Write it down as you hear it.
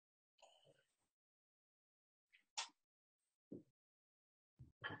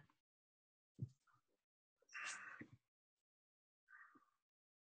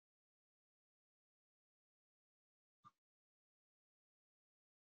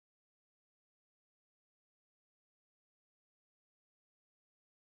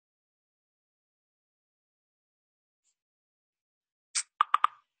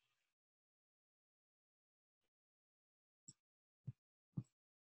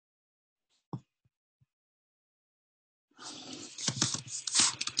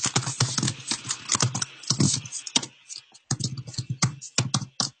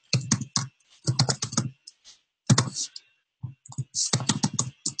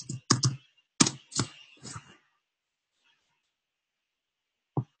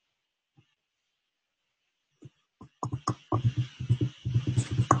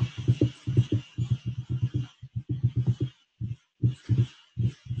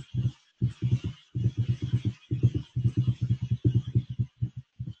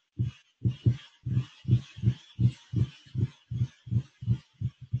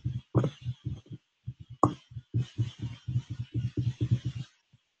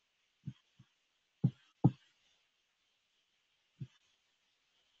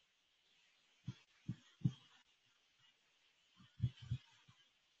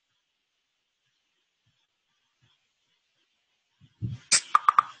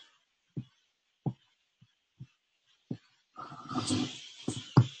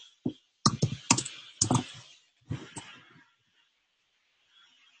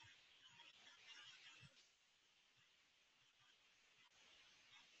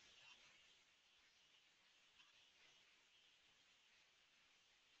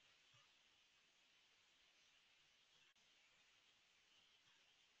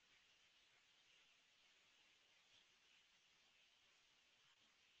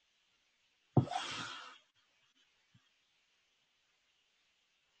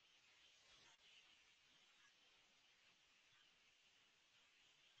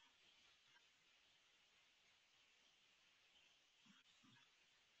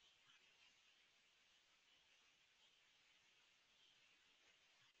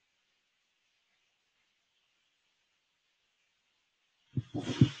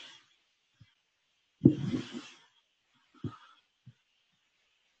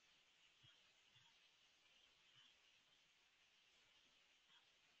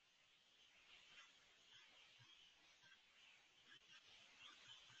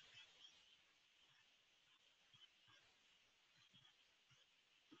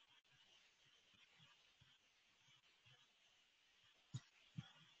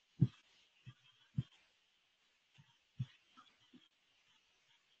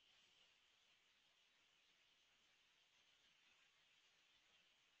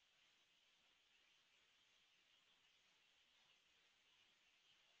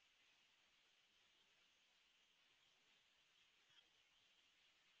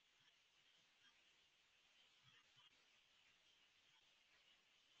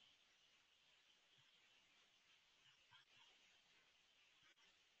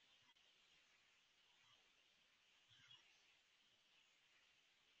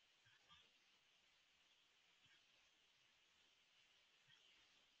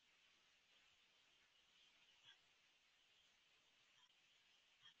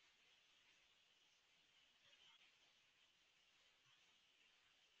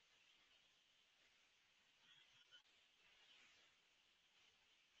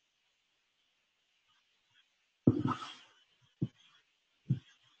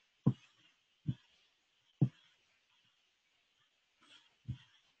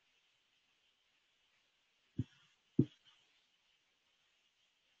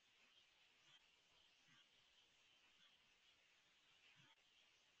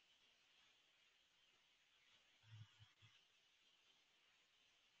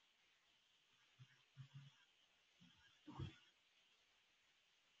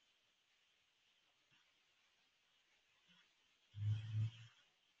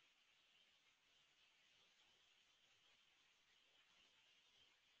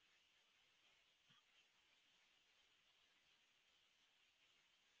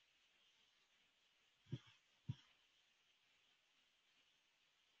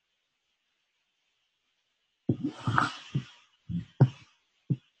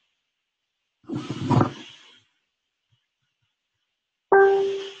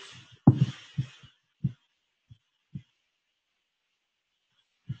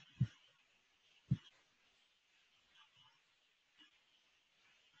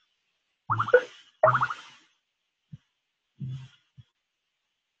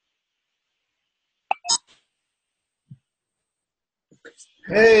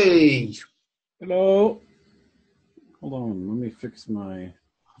Hey, Hello. Hold on. Let me fix my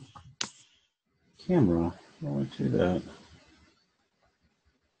camera. I want to do that.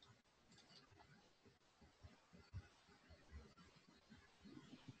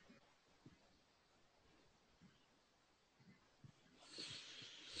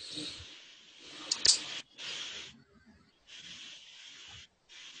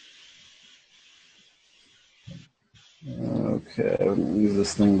 Okay, I haven't used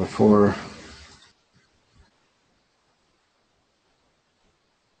this thing before.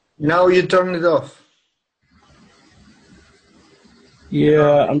 now you turn it off.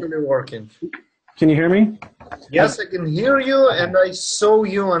 Yeah, It's really working. can you hear me? Yes, I can hear you, and I saw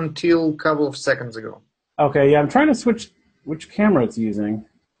you until a couple of seconds ago. Okay, yeah, I'm trying to switch which camera it's using.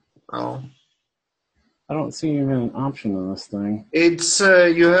 Oh, I don't see even an option on this thing. it's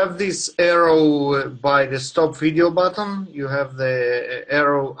you have this arrow by the stop video button. You have the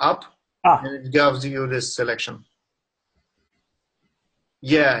arrow up, Ah, and it gives you this selection.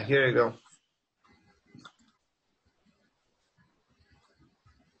 Yeah, here you go.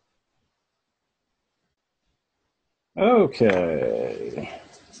 okay.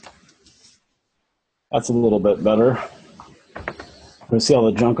 That's a little bit better. I see all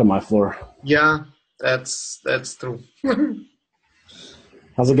the junk on my floor. Yeah, that's true.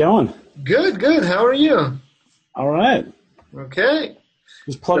 How's it going? Good, good. How are you? All right. Okay.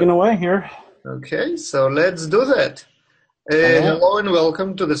 Just plugging away here. Okay, so let's do that. All right. Hello and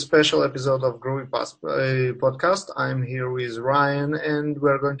welcome to the special episode of Groovy Podcast. I'm here with Ryan, and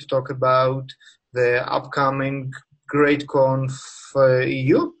we're going to talk about the upcoming GreatConf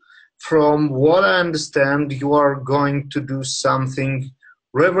EU. From what I understand, you are going to do something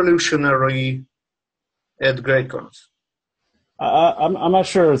revolutionary at GreatConf. I'm not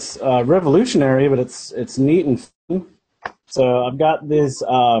sure it's revolutionary, but it's neat and fun. So I've got this.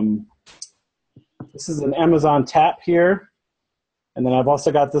 This is an Amazon Tap here, and then I've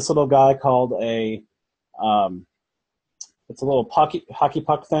also got this little guy called a. It's a little hockey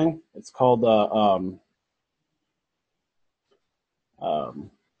puck thing. It's called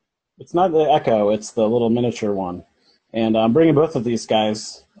it's not the Echo. It's the little miniature one, And I'm bringing both of these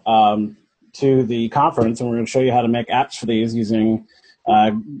guys to the conference, and we're going to show you how to make apps for these using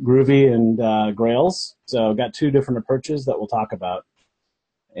Groovy and Grails. So I've got two different approaches that we'll talk about.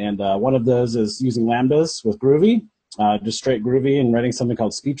 And one of those is using Lambdas with Groovy, just straight Groovy, and writing something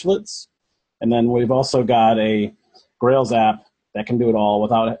called Speechlets. And then we've also got a Grails app that can do it all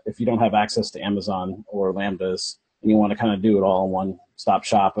without, if you don't have access to Amazon or Lambdas, and you want to kind of do it all in one-stop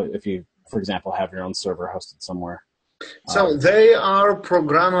shop if you, for example, have your own server hosted somewhere. So they are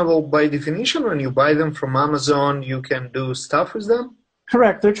programmable by definition. When you buy them from Amazon, you can do stuff with them?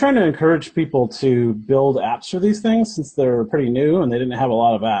 Correct. They're trying to encourage people to build apps for these things since they're pretty new and they didn't have a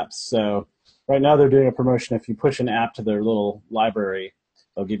lot of apps. So right now they're doing a promotion. If you push an app to their little library,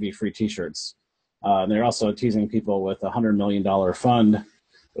 they'll give you free T-shirts. And they're also teasing people with a $100 million fund.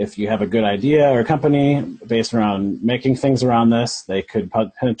 If you have a good idea or a company based around making things around this, they could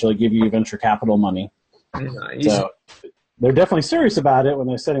potentially give you venture capital money. Nice. So they're definitely serious about it when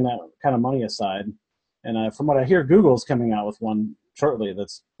they're setting that kind of money aside. And from what I hear, Google's coming out with one shortly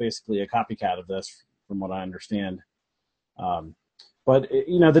that's basically a copycat of this, from what I understand. But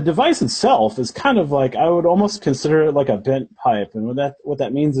the device itself is kind of like, I would almost consider it like a bent pipe. And what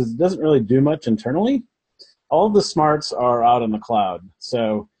that means is it doesn't really do much internally. All of the smarts are out in the cloud.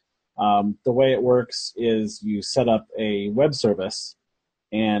 So the way it works is you set up a web service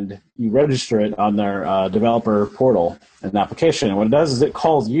and you register it on their developer portal and application. And what it does is it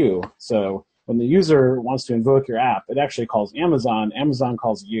calls you. So when the user wants to invoke your app, it actually calls Amazon. Amazon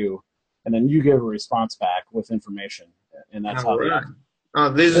calls you, and then you give a response back with information. And that's how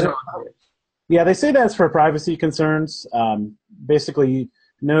right. This is yeah, they say that's for privacy concerns. Basically,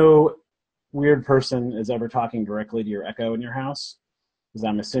 no weird person is ever talking directly to your Echo in your house, because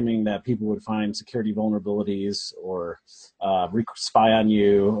I'm assuming that people would find security vulnerabilities or spy on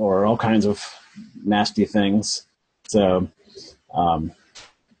you or all kinds of nasty things. So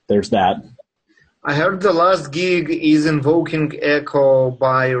there's that. I heard the last gig is invoking Echo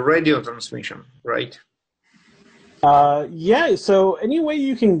by radio transmission, right? Yeah, so any way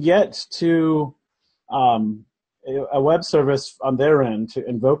you can get to a web service on their end to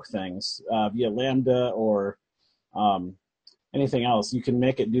invoke things via Lambda or anything else, you can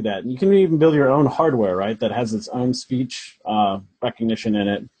make it do that. And you can even build your own hardware, right, that has its own speech recognition in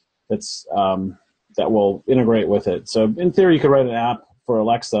it that will integrate with it. So in theory, you could write an app for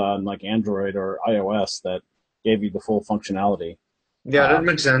Alexa on like Android or iOS that gave you the full functionality. Yeah, that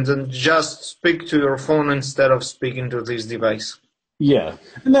makes sense. And just speak to your phone instead of speaking to this device. Yeah,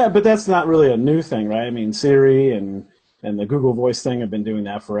 but that's not really a new thing, right? I mean, Siri and the Google Voice thing have been doing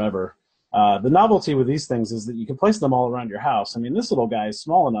that forever. The novelty with these things is that you can place them all around your house. I mean, this little guy is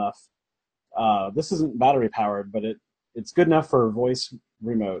small enough. This isn't battery powered, but it's good enough for a voice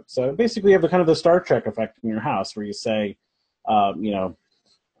remote. So basically, you have the Star Trek effect in your house, where you say,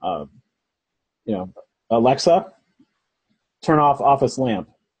 Alexa, turn off office lamp.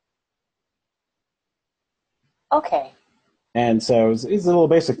 Okay. And so it's a little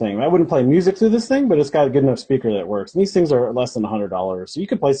basic thing. I wouldn't play music through this thing, but it's got a good enough speaker that works. And these things are less than $100. So you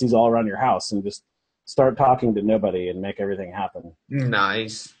can place these all around your house and just start talking to nobody and make everything happen.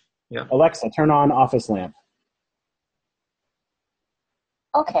 Nice. Yeah. Alexa, turn on office lamp.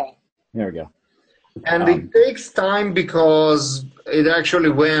 Okay. There we go. And it takes time because it actually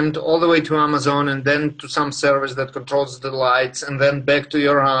went all the way to Amazon and then to some service that controls the lights and then back to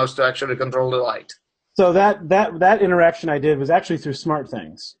your house to actually control the light. So that interaction I did was actually through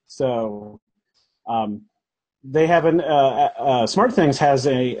SmartThings. So they have SmartThings has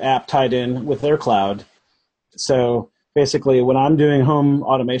a app tied in with their cloud. So basically, when I'm doing home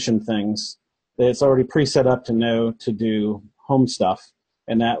automation things, it's already pre-set up to know to do home stuff.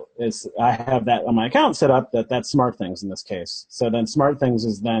 And I have that on my account set up that's SmartThings in this case. So then SmartThings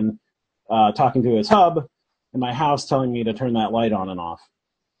is then talking to its hub in my house telling me to turn that light on and off,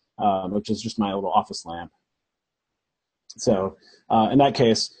 which is just my little office lamp. So in that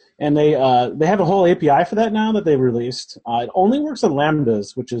case, and they have a whole API for that now that they've released. It only works on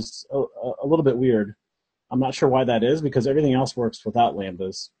Lambdas, which is a little bit weird. I'm not sure why that is, because everything else works without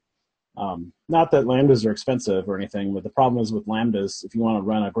Lambdas. Not that Lambdas are expensive or anything, but the problem is with Lambdas, if you want to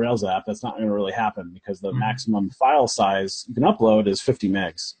run a Grails app, that's not going to really happen because the maximum file size you can upload is 50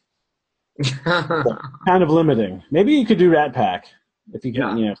 megs. So, kind of limiting. Maybe you could do Ratpack if you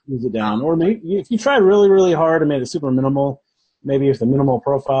can, use it down. Or maybe if you try really, really hard and made it super minimal, maybe if the minimal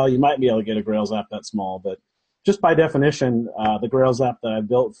profile, you might be able to get a Grails app that small. But just by definition, the Grails app that I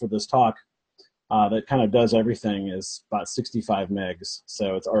built for this talk that kind of does everything is about 65 megs.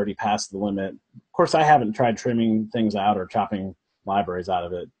 So it's already past the limit. Of course, I haven't tried trimming things out or chopping libraries out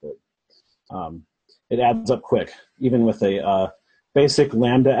of it. But, it adds up quick, even with a basic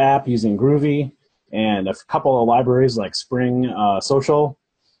Lambda app using Groovy and a couple of libraries like Spring Social.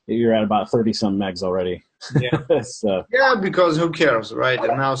 You're at about 30 some megs already. Yeah. So, Yeah, because who cares, right?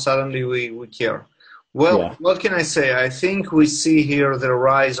 And now suddenly we care. Well, yeah. what can I say? I think we see here the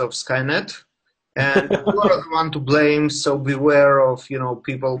rise of Skynet, and you are the one to blame. So beware of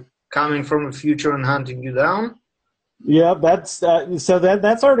people coming from the future and hunting you down. Yeah, that's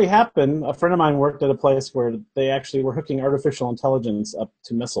already happened. A friend of mine worked at a place where they actually were hooking artificial intelligence up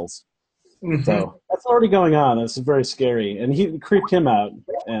to missiles. Mm-hmm. So that's already going on. It's very scary, and he creeped him out.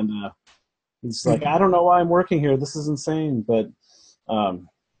 And he's like, I don't know why I'm working here. This is insane. But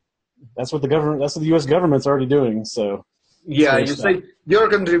that's what the U.S. government's already doing. So yeah, you say your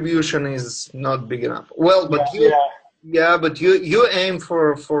contribution is not big enough. Well, but but you aim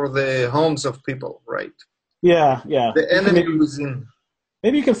for the homes of people, right? Yeah. The enemy within.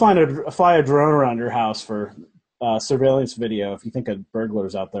 Maybe you can fly a drone around your house for surveillance video if you think of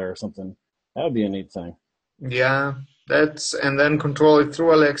burglars out there or something. That would be a neat thing. Yeah, and then control it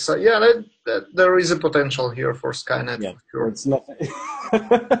through Alexa. Yeah, that there is a potential here for Skynet. Yeah, for sure. It's nothing.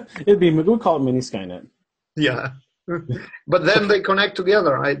 We'll call it mini Skynet. Yeah, but then they connect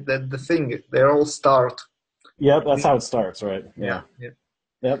together, right? That the thing. They all start. Yep, that's how it starts, right? Yeah.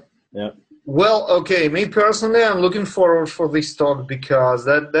 Yep. Well, okay. Me personally, I'm looking forward for this talk because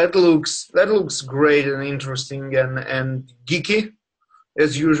that looks great and interesting and geeky,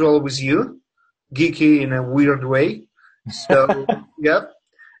 as usual with you. Geeky in a weird way. So, yeah.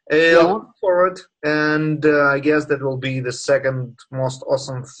 Look forward, and I guess that will be the second most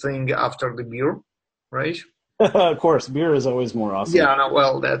awesome thing after the beer, right? Of course, beer is always more awesome. Yeah, no,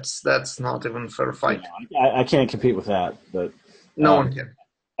 well, that's not even fair fight. I can't compete with that, but no one can.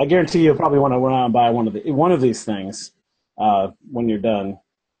 I guarantee you'll probably want to run out and buy one of these things when you're done.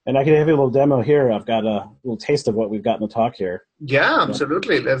 And I can have a little demo here. I've got a little taste of what we've got in the talk here. Yeah,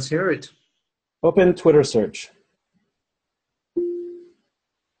 absolutely. Let's hear it. Open Twitter search.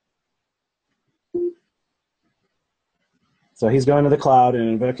 So he's going to the cloud and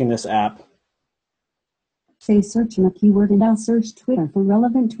invoking this app. Say search in a keyword and I'll search Twitter for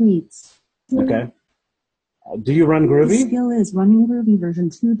relevant tweets. Okay. Do you run Groovy? The skill is running Groovy version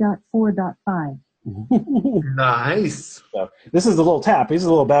 2.4.5. Nice. So this is the little tap. This is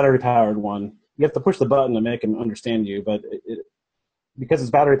a little battery-powered one. You have to push the button to make him understand you, but because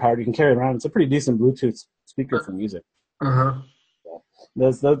it's battery-powered, you can carry it around. It's a pretty decent Bluetooth speaker for music. Uh-huh.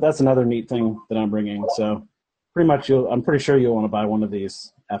 That's another neat thing that I'm bringing. So pretty much, I'm pretty sure you'll want to buy one of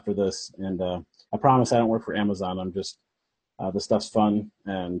these after this. And I promise I don't work for Amazon. I'm just the stuff's fun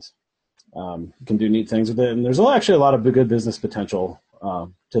and you can do neat things with it. And there's actually a lot of good business potential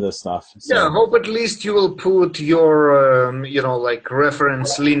to this stuff. So, yeah, I hope at least you will put your like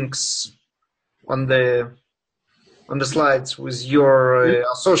reference links on the slides with your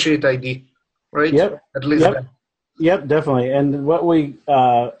associate ID, right? Yep. At least. Yep, definitely. And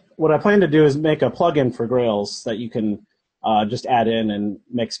what I plan to do is make a plugin for Grails that you can just add in and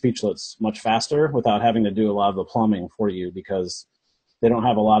make Speechlets much faster without having to do a lot of the plumbing for you, because they don't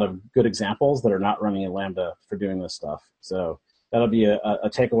have a lot of good examples that are not running in Lambda for doing this stuff. So that'll be a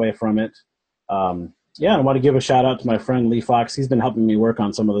takeaway from it. I want to give a shout out to my friend Lee Fox. He's been helping me work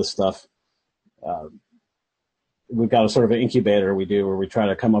on some of this stuff. We've got a sort of an incubator we do where we try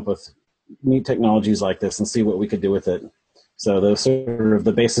to come up with neat technologies like this and see what we could do with it. So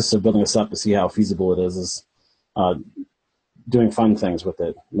the basis of building this up to see how feasible it is doing fun things with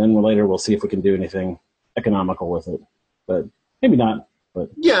it. And then later we'll see if we can do anything economical with it, but maybe not. But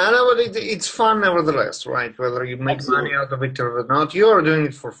yeah, no, but it's fun nevertheless, right? Whether you make money out of it or not, you're doing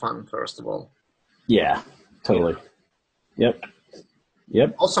it for fun, first of all. Yeah, totally. Yeah.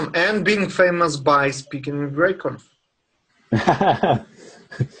 Yep. Awesome. And being famous by speaking at GreatConf. I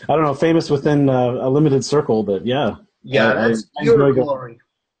don't know, famous within a limited circle, but yeah. Yeah, that's pure glory.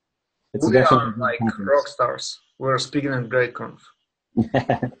 It's we are like rock stars. We're speaking at GreatConf.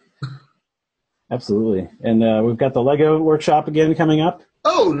 Absolutely. And we've got the Lego workshop again coming up.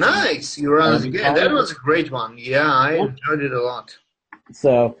 Oh, nice. You ran it again. That was a great one. Yeah, I enjoyed it a lot.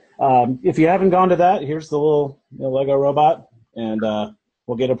 So if you haven't gone to that, here's the little Lego robot. And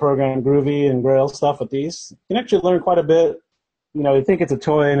we'll get a program Groovy and Grail stuff with these. You can actually learn quite a bit. You think it's a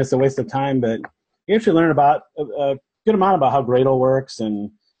toy and it's a waste of time, but you actually learn about a good amount about how Gradle works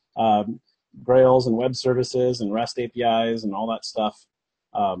and Grails and web services and REST APIs and all that stuff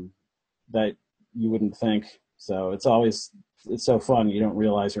that you wouldn't think. So it's so fun. You don't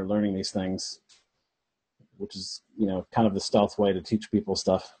realize you're learning these things, which is, kind of the stealth way to teach people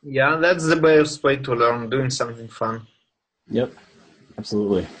stuff. Yeah, that's the best way to learn, doing something fun. Yep,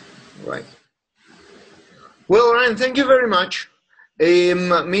 absolutely. Right. Well, Ryan, thank you very much.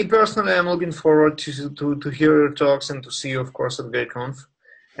 Me personally, I'm looking forward to hear your talks and to see you, of course, at GateConf.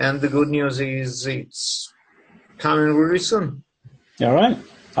 And the good news is it's coming really soon. All right.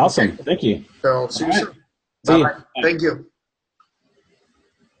 Awesome. Okay. Thank you. So I'll see you All right. soon. See you. Bye-bye. Thank you.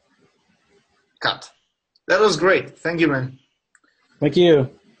 Cut. That was great. Thank you, man. Thank you.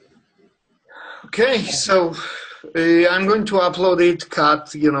 Okay, so I'm going to upload it, cut,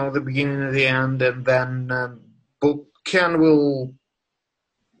 the beginning and the end, and then Ken will.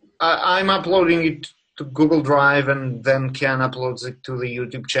 I'm uploading it to Google Drive, and then Ken uploads it to the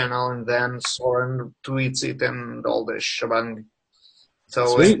YouTube channel, and then Soren tweets it, and all this shebang.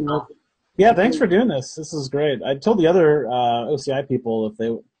 So Sweet. Well, yeah, thanks for doing this. This is great. I told the other OCI people if they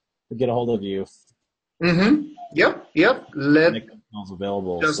would get a hold of you, Yep. make themselves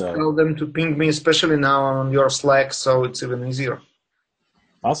available. Just So tell them to ping me, especially now on your Slack, so it's even easier.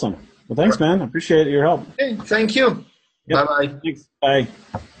 awesome. Well, thanks, man. I appreciate your help. Okay, thank you. Yep. Bye-bye. Thanks. Bye.